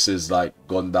that this is like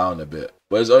gone down a bit,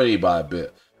 but it's only by a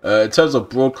bit. In terms of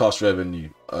broadcast revenue,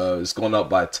 it's gone up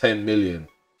by 10 million.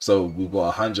 So we've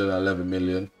got 111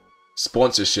 million.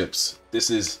 Sponsorships. This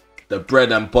is the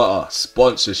bread and butter.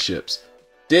 Sponsorships.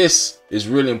 This is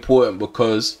really important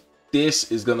because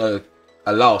this is going to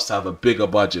allow us to have a bigger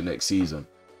budget next season.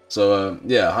 So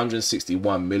yeah,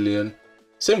 161 million.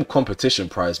 Same competition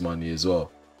prize money as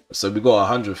well. So we got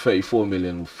 134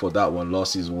 million for that one.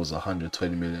 Last season was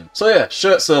 120 million. So yeah,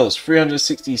 shirt sales,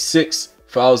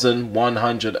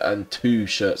 366,102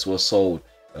 shirts were sold.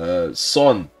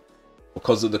 Son,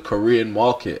 because of the Korean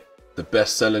market, the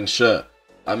best selling shirt.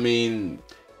 I mean,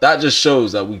 that just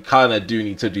shows that we kind of do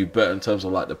need to do better in terms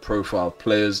of like the profile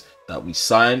players that we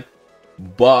sign.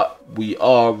 But we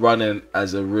are running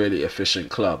as a really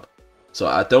efficient club. So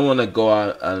I don't want to go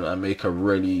out and make a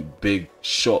really big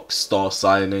shock star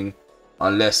signing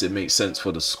unless it makes sense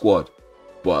for the squad.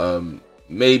 But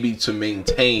maybe to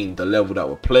maintain the level that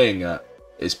we're playing at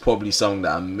is probably something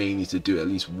that I may need to do at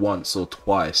least once or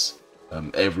twice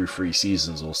every 3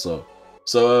 seasons or so.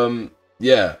 So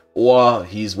yeah, or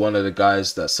he's one of the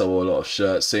guys that sell a lot of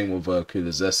shirts. Same with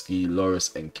Kulusevski,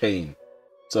 Loris, and Kane.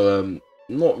 So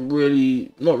not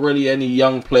really any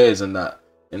young players in that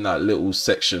little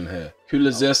section here.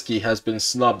 Kulusevski has been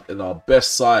snubbed in our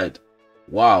best side.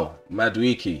 Wow,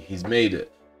 Madueke, he's made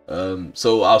it.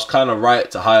 So I was kind of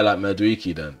right to highlight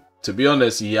Madueke then. To be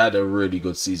honest, he had a really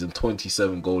good season.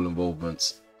 27 goal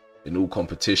involvements in all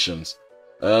competitions.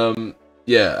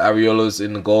 Yeah, Areola's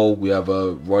in the goal. We have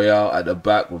a Royale at the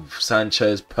back with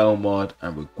Sanchez, Pelmard,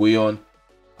 and Reguilon.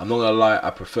 I'm not gonna lie,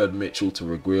 I preferred Mitchell to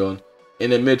Reguilon.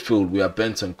 In the midfield, we have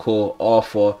Bentancur,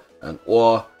 Arthur, and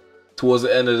Orr. Towards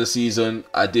the end of the season,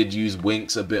 I did use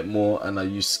Winks a bit more, and I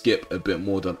used Skip a bit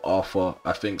more than Arthur.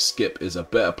 I think Skip is a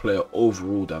better player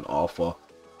overall than Arthur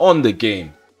on the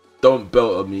game. Don't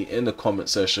belt at me in the comment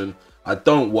section. I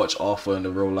don't watch Arthur in the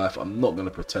real life. I'm not going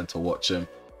to pretend to watch him.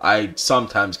 I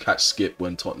sometimes catch Skip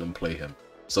when Tottenham play him.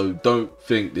 So don't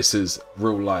think this is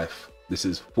real life. This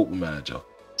is Football Manager.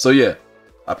 So yeah,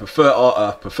 I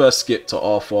prefer Skip to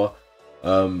Arthur.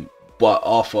 But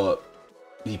Arthur,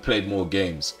 he played more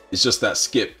games. It's just that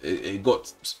Skip,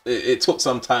 it took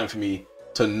some time for me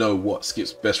to know what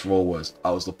Skip's best role was. I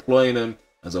was deploying him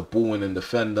as a ball-winning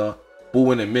defender,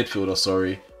 ball-winning midfielder,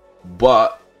 sorry.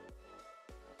 But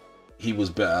he was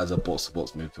better as a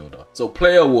box-to-box midfielder. So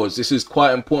player awards, this is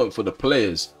quite important for the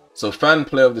players. So fan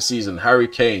player of the season, Harry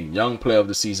Kane. Young player of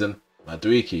the season,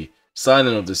 Madueke.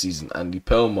 Signing of the season, Andy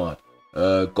Pelmard.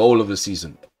 Goal of the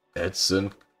season,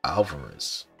 Edson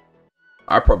Alvarez.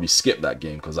 I probably skipped that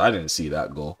game because I didn't see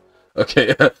that goal.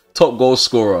 Okay, top goal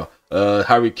scorer,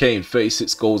 Harry Kane,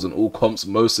 36 goals in all comps.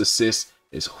 Most assists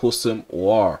is Houssem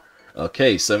Aouar.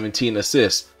 Okay, 17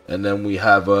 assists. And then we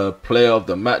have player of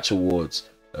the match awards.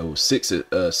 Six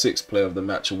player of the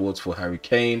match awards for Harry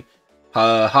Kane.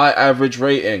 High average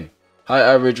rating.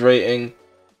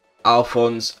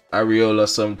 Alphonse Areola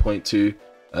 7.2.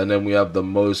 And then we have the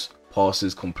most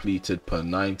passes completed per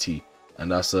 90.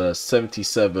 And that's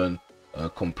 77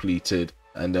 completed.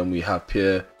 And then we have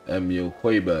Pierre-Emile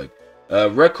Højbjerg.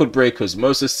 Record breakers.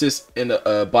 Most assists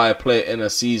by a player in a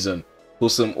season.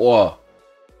 Houssem Aouar.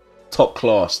 Top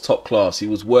class. He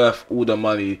was worth all the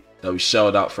money that we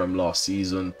shelled out for him last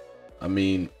season. I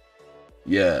mean,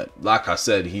 yeah, like I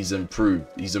said, he's improved.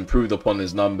 He's improved upon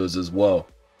his numbers as well.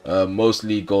 Most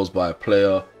league goals by a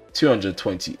player,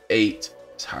 228.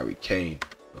 It's Harry Kane.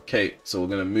 Okay, so we're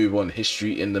going to move on.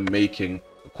 History in the making,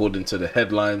 according to the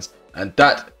headlines. And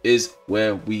that is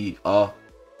where we are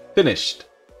finished.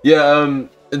 Yeah,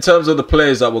 in terms of the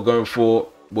players that we're going for,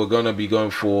 we're going to be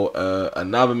going for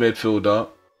another midfielder.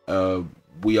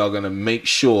 We are going to make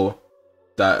sure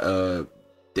that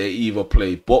they either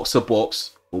play box to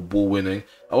box or ball winning.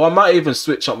 Oh, I might even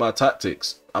switch up my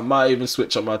tactics.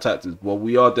 Well,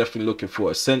 we are definitely looking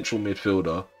for a central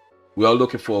midfielder. We are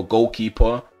looking for a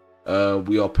goalkeeper.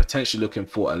 We are potentially looking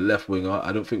for a left winger.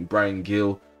 I don't think Brian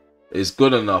Gill is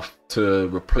good enough to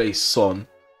replace Son.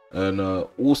 And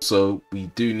also, we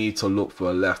do need to look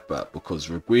for a left back because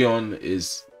Reguilon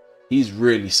he's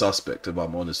really suspect, if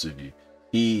I'm honest with you.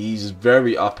 He's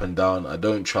very up and down. I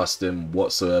don't trust him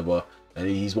whatsoever. And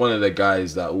he's one of the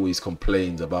guys that always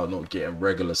complains about not getting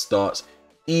regular starts,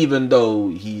 even though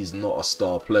he's not a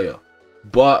star player.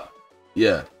 But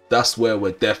yeah, that's where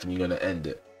we're definitely going to end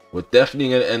it. We're definitely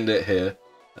going to end it here.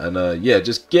 And yeah,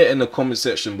 just get in the comment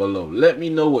section below. Let me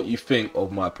know what you think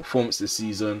of my performance this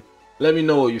season. Let me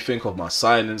know what you think of my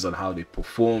signings and how they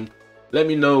performed. Let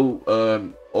me know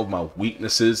of my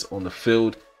weaknesses on the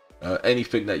field.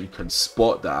 Anything that you can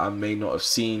spot that I may not have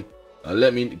seen.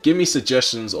 Give me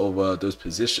suggestions of those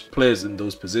players in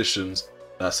those positions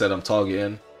that I said I'm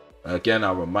targeting. Again,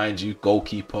 I'll remind you: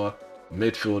 goalkeeper,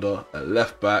 midfielder, a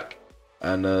left back,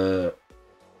 and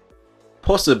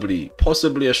possibly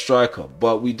a striker.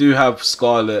 But we do have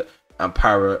Scarlett and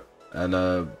Parrott, and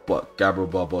but Gabriel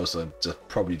Barbosa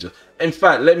probably just. In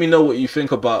fact, let me know what you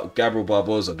think about Gabriel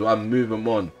Barbosa. Do I move him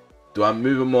on? Do I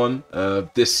move him on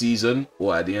this season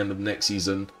or at the end of next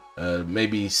season?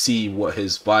 Maybe see what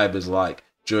his vibe is like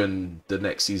during the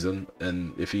next season,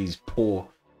 and if he's poor,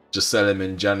 just sell him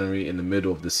in January in the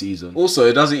middle of the season. Also,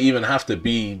 it doesn't even have to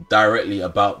be directly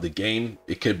about the game.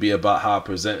 It could be about how I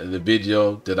presented the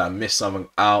video. Did I miss something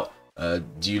out?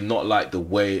 Do you not like the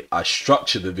way I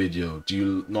structure the video? Do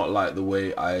you not like the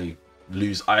way I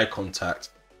lose eye contact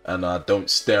and I don't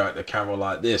stare at the camera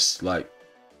like this? Like,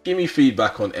 give me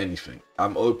feedback on anything.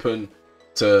 I'm open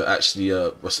to actually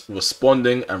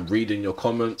responding and reading your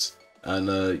comments. And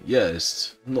yeah,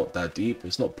 it's not that deep.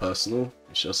 It's not personal.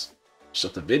 It's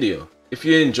just a video. If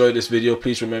you enjoyed this video,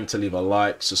 please remember to leave a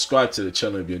like, subscribe to the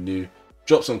channel if you're new,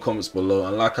 drop some comments below,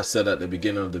 and like I said at the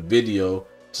beginning of the video,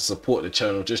 to support the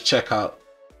channel, just check out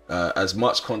as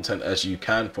much content as you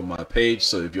can from my page.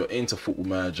 So if you're into Football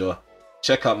Manager,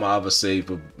 check out my other save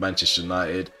with Manchester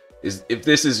United. If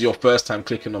this is your first time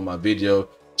clicking on my video,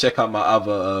 check out my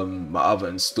other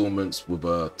installments with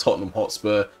Tottenham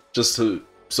Hotspur, just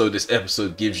so this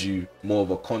episode gives you more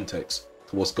of a context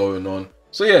to what's going on.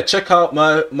 So yeah, check out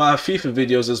my FIFA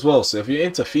videos as well. So if you're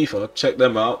into FIFA, check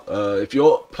them out. If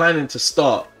you're planning to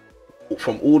start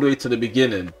from all the way to the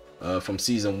beginning, from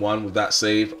season 1 with that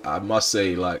save, I must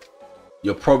say, like,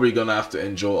 you're probably gonna have to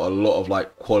endure a lot of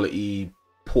like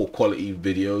poor quality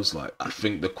videos. Like, I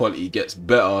think the quality gets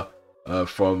better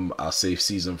from, I'll say,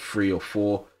 season 3 or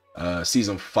 4.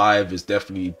 Season 5 is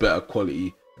definitely better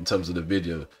quality in terms of the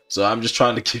video. So I'm just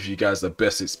trying to give you guys the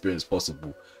best experience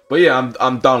possible. But yeah,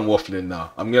 I'm done waffling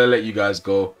now. I'm gonna let you guys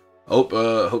go. Hope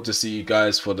to see you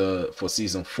guys for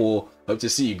season 4. Hope to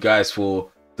see you guys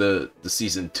for the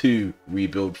season 2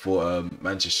 rebuild for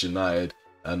Manchester United.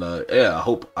 And yeah, I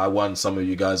hope I won some of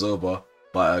you guys over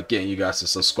by getting you guys to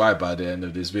subscribe by the end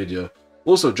of this video.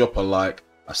 Also, drop a like.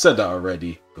 I've said that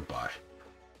already. Goodbye.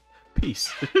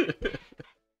 Peace.